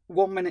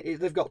 1 minute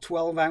they've got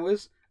 12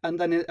 hours. And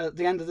then at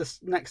the end of the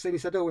next scene, he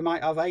said, oh, we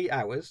might have 8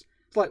 hours.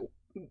 It's like,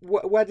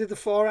 where did the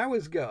 4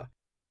 hours go?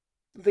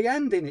 The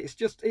ending,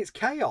 it's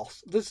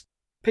chaos. There's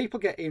people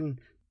getting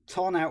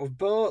torn out of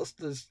boats.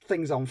 There's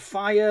things on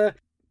fire.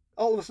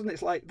 All of a sudden,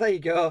 it's like, there you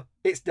go.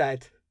 It's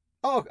dead.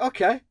 Oh,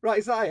 okay. Right,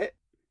 is that it?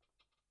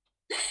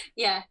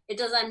 Yeah, it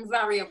does end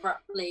very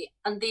abruptly.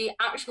 And the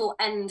actual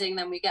ending,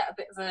 then we get a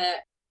bit of a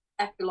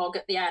epilogue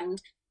at the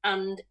end.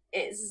 And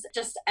it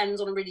just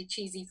ends on a really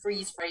cheesy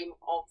freeze frame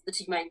of the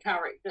two main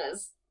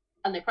characters.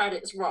 And the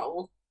credits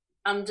roll.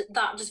 And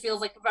that just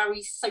feels like a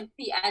very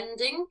soapy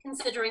ending,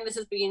 considering this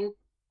has been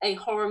a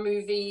horror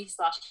movie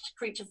 /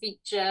 creature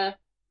feature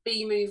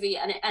B movie,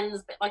 and it ends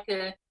a bit like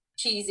a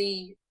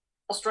cheesy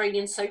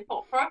Australian soap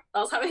opera.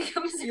 That's how it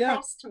comes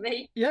across to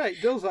me. Yeah,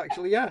 it does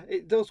actually. Yeah,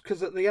 it does,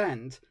 because at the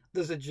end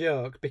there's a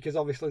joke, because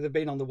obviously they've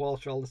been on the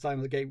water all the time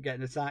of the game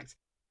getting attacked,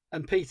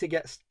 and Peter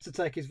gets to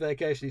take his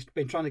vacation. He's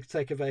been trying to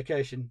take a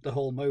vacation the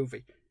whole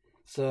movie,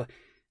 so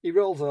he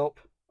rolls up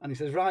and he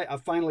says, right,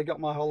 I've finally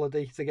got my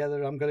holiday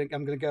together. I'm gonna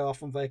go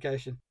off on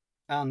vacation.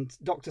 And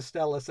Dr.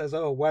 Stella says,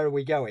 oh, where are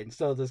we going?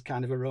 So there's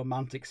kind of a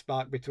romantic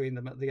spark between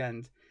them at the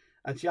end.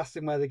 And she asks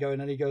him where they're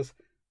going, and he goes,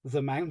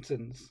 the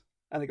mountains.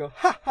 And they go,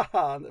 ha ha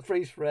ha, and the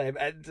freeze frame.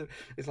 And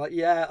it's like,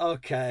 yeah,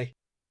 okay.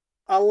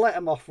 I'll let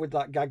him off with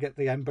that gag at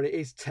the end, but it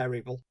is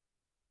terrible.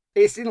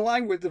 It's in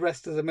line with the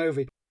rest of the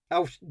movie.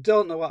 I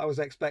don't know what I was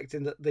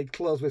expecting, that they'd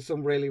close with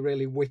some really,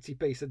 really witty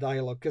piece of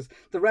dialogue, because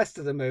the rest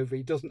of the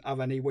movie doesn't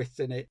have any wit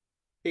in it.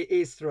 It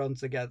is thrown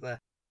together.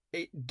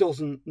 It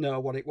doesn't know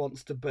what it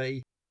wants to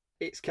be.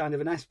 It's kind of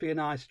an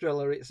espionage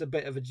thriller. It's a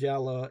bit of a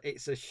giallo.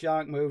 It's a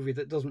shark movie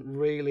that doesn't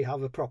really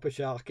have a proper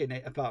shark in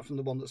it, apart from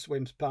the one that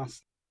swims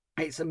past.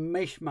 It's a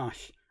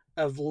mishmash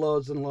of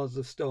loads and loads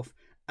of stuff.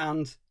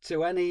 And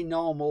to any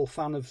normal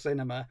fan of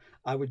cinema,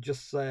 I would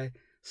just say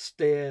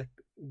steer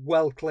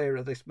well clear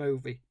of this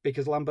movie,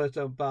 because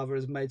Lamberto Bava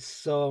has made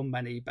so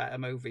many better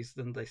movies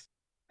than this.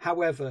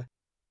 However,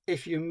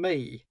 if you're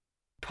me,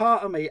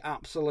 part of me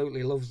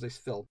absolutely loves this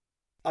film.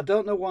 I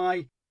don't know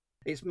why.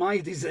 It's my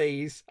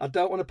disease. I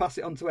don't want to pass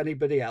it on to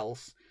anybody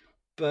else.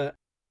 But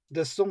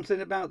there's something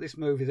about this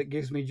movie that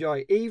gives me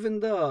joy, even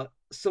though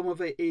some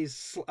of it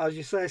is, as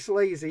you say,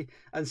 sleazy,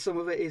 and some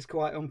of it is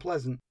quite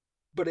unpleasant.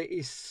 But it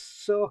is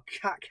so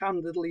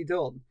cack-handedly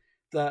done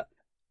that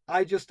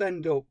I just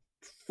end up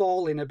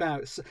falling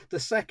about. The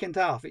second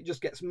half, it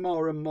just gets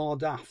more and more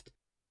daft.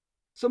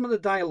 Some of the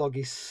dialogue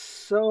is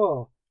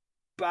so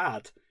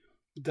bad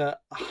that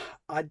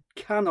I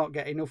cannot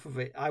get enough of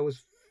it. I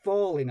was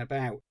falling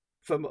about.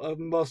 for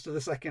most of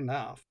the second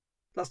half.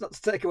 That's not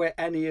to take away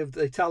any of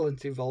the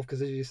talent involved,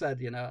 because as you said,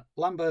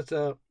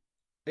 Lamberto,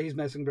 he's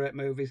made some great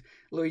movies.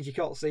 Luigi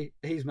Cozzi,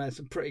 he's made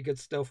some pretty good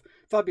stuff.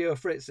 Fabio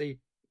Frizzi,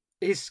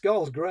 his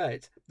score's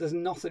great. There's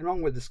nothing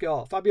wrong with the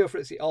score. Fabio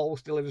Frizzi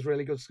always delivers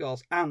really good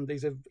scores, and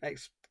he's an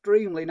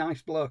extremely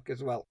nice bloke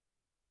as well.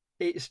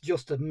 It's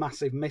just a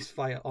massive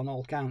misfire on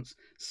all counts.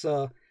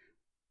 So,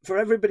 for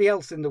everybody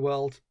else in the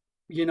world,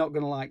 you're not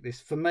going to like this.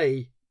 For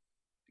me,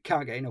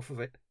 can't get enough of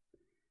it.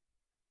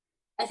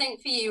 I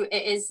think for you,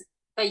 it is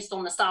based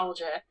on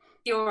nostalgia,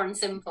 pure and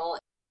simple.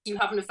 You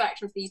have an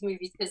affection for these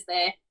movies because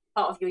they're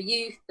part of your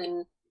youth,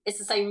 and it's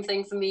the same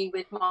thing for me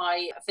with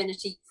my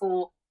affinity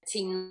for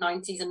teen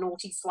 90s and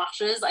naughty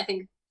slashers. I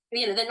think,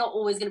 they're not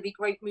always going to be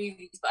great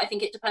movies, but I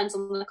think it depends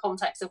on the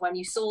context of when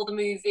you saw the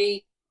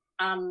movie,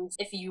 and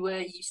if you were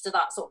used to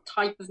that sort of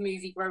type of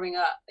movie growing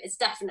up. It's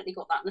definitely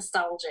got that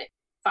nostalgic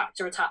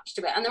factor attached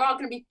to it. And there are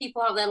going to be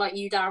people out there like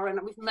you, Darren,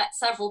 and we've met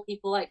several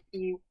people like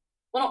you,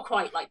 well, not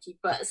quite like you,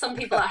 but some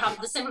people that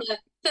have the similar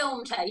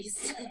film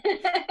taste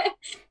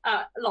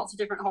lots of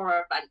different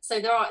horror events. So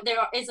there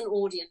is an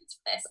audience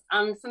for this.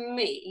 And for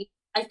me,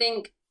 I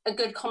think a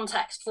good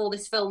context for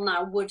this film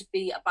now would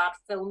be a Bad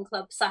Film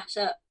Club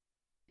setup.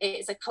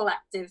 It's a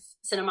collective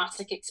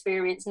cinematic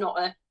experience, not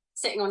a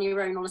sitting on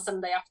your own on a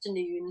Sunday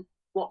afternoon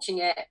watching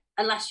it,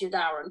 unless you're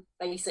Darren,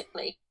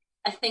 basically.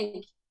 I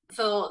think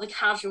for the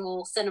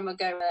casual cinema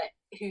goer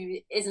who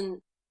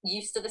isn't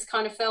used to this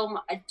kind of film,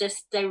 I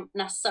just don't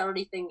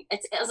necessarily think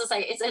it's, as I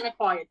say, it's an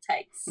acquired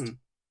taste.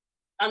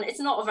 And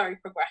it's not a very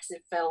progressive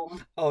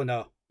film. Oh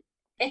no,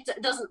 it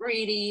doesn't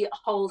really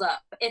hold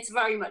up. It's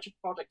very much a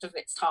product of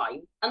its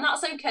time, and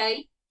that's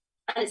okay.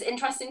 And it's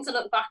interesting to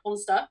look back on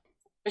stuff,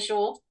 for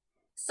sure.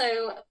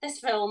 So this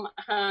film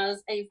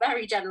has a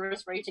very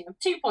generous rating of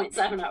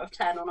 2.7 out of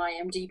 10 on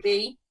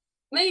IMDb.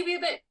 Maybe a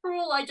bit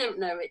cruel, I don't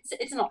know.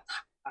 It's not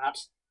that bad.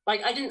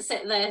 Like, I didn't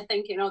sit there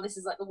thinking, oh, this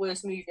is like the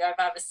worst movie I've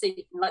ever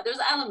seen. Like, there's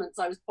elements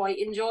I was quite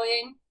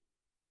enjoying.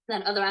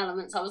 Then other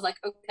elements I was like,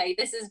 okay,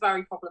 this is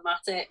very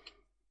problematic.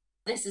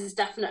 This has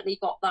definitely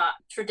got that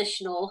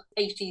traditional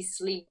 80s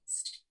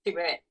sleaze to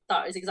it.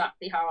 That is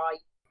exactly how I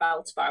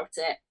felt about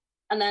it.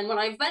 And then when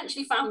I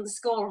eventually found the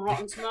score on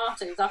Rotten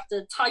Tomatoes,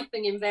 after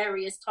typing in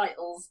various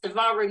titles,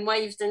 Devouring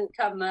Waves didn't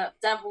come up,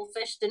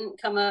 Devilfish didn't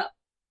come up,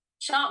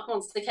 Shark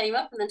Monster came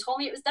up, and then told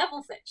me it was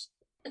Devilfish.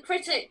 The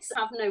critics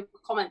have no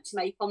comment to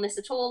make on this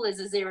at all.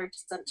 There's a 0%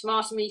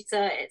 tomato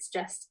meter. It's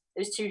just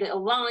those two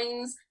little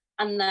lines,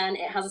 and then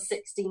it has a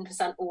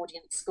 16%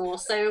 audience score.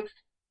 So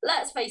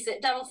let's face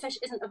it, Devilfish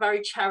isn't a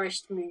very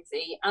cherished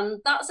movie, and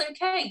that's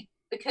okay,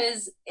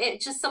 because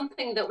it's just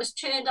something that was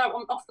churned out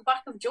off the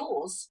back of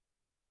Jaws.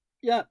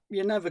 Yeah,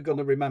 you're never going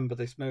to remember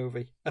this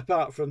movie,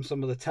 apart from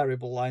some of the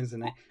terrible lines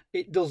in it.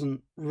 It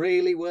doesn't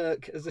really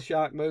work as a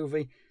shark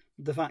movie.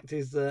 The fact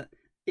is that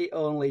it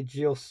only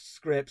just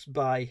scrapes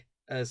by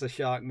as a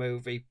shark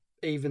movie,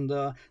 even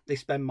though they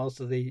spend most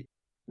of the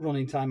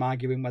running time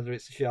arguing whether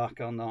it's a shark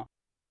or not.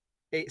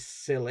 It's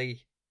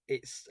silly.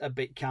 It's a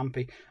bit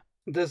campy.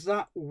 There's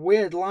that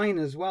weird line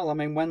as well. I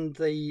mean, when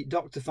the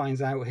doctor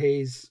finds out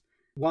his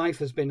wife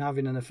has been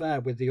having an affair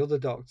with the other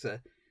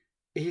doctor,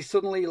 he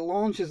suddenly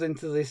launches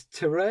into this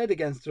tirade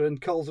against her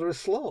and calls her a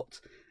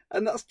slut.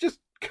 And that's just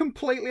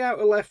completely out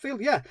of left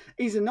field. Yeah,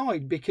 he's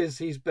annoyed because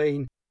he's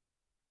been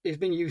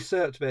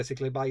usurped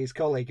basically by his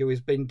colleague who has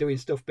been doing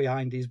stuff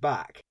behind his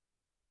back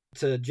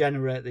to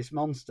generate this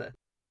monster.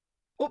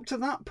 Up to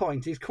that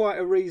point, he's quite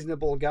a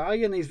reasonable guy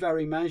and he's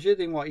very measured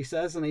in what he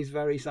says and he's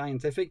very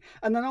scientific.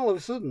 And then all of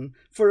a sudden,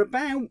 for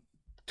about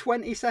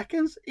 20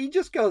 seconds, he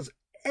just goes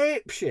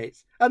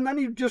apeshit and then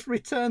he just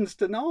returns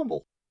to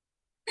normal.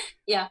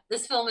 Yeah,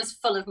 this film is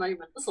full of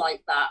moments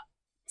like that.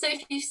 So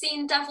if you've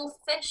seen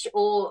Devilfish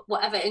or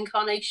whatever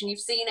incarnation you've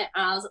seen it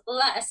as,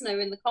 let us know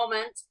in the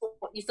comments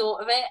what you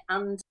thought of it.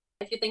 And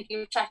if you're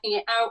thinking of checking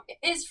it out, it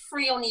is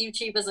free on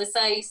YouTube, as I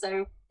say.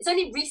 So it's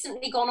only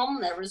recently gone on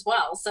there as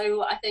well.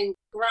 So I think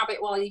grab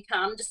it while you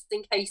can, just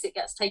in case it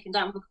gets taken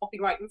down for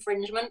copyright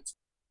infringement.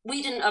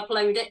 We didn't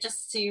upload it,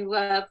 just to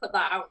put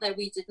that out there.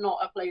 We did not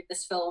upload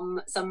this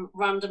film. Some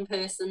random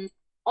person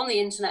on the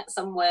internet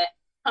somewhere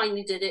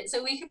kindly did it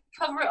so we could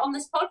cover it on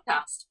this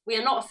podcast. We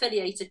are not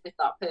affiliated with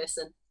that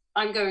person.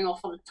 I'm going off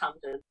on a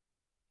tangent.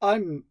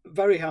 I'm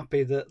very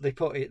happy that they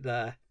put it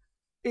there.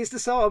 It's the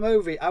sort of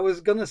movie I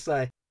was going to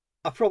say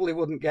I probably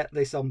wouldn't get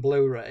this on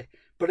Blu-ray,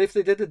 but if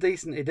they did a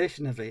decent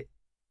edition of it,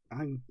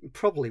 I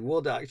probably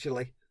would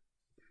actually.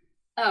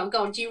 Oh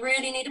God, do you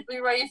really need a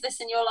Blu-ray of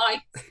this in your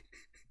life?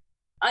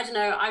 I don't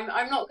know.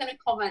 I'm not going to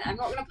comment. I'm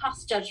not going to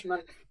pass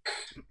judgment.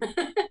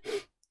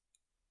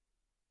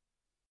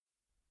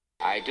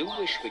 I do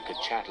wish we could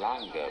chat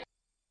longer.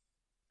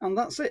 And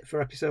that's it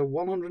for episode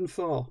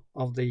 104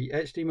 of the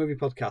HD Movie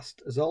Podcast.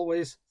 As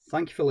always,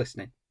 thank you for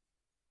listening.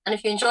 And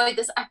if you enjoyed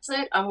this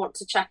episode and want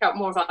to check out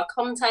more of our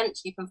content,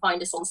 you can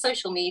find us on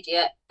social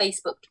media,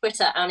 Facebook,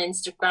 Twitter and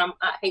Instagram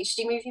at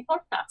HD Movie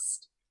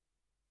Podcast.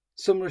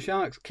 Summer of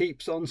Sharks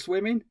keeps on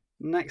swimming.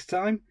 Next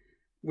time,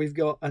 we've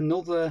got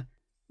another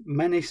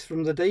menace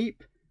from the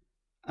deep.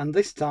 And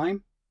this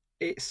time,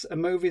 It's a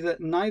movie that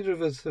neither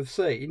of us have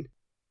seen,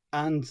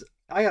 and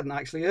I hadn't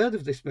actually heard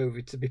of this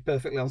movie, to be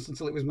perfectly honest,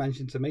 until it was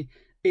mentioned to me.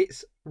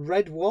 It's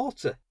Red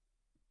Water.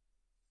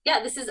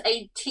 Yeah, this is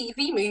a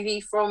TV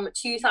movie from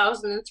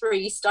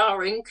 2003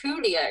 starring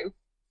Coolio.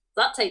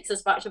 That takes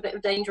us back to a bit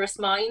of Dangerous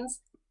Minds.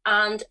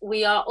 And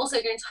we are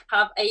also going to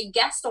have a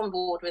guest on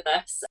board with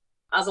us.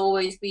 As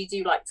always, we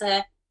do like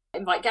to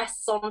invite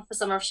guests on for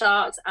Summer of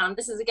Sharks. And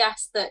this is a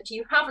guest that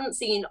you haven't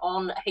seen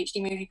on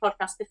HD Movie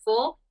Podcast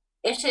before.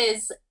 It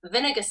is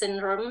Vinegar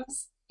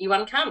Syndrome's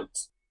Ewan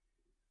Kant.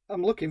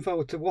 I'm looking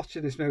forward to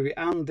watching this movie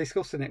and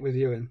discussing it with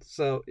Ewan,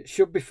 so it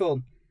should be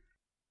fun.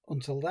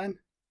 Until then,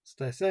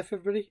 stay safe,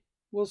 everybody.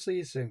 We'll see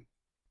you soon.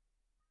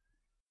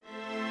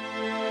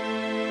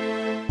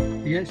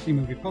 The HD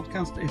Movie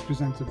Podcast is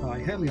presented by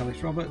Hayley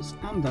Ellis Roberts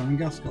and Darren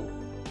Gaskell.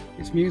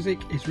 Its music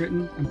is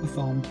written and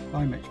performed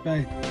by Mitch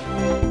Bain.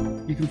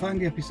 You can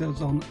find the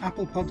episodes on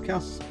Apple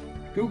Podcasts,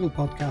 Google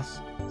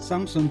Podcasts,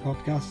 Samsung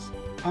Podcasts,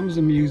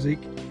 Amazon Music,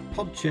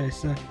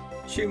 Podchaser,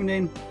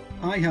 TuneIn,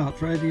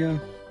 iHeartRadio,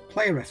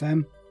 Player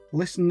FM,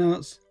 Listen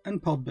Notes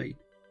and Podbean.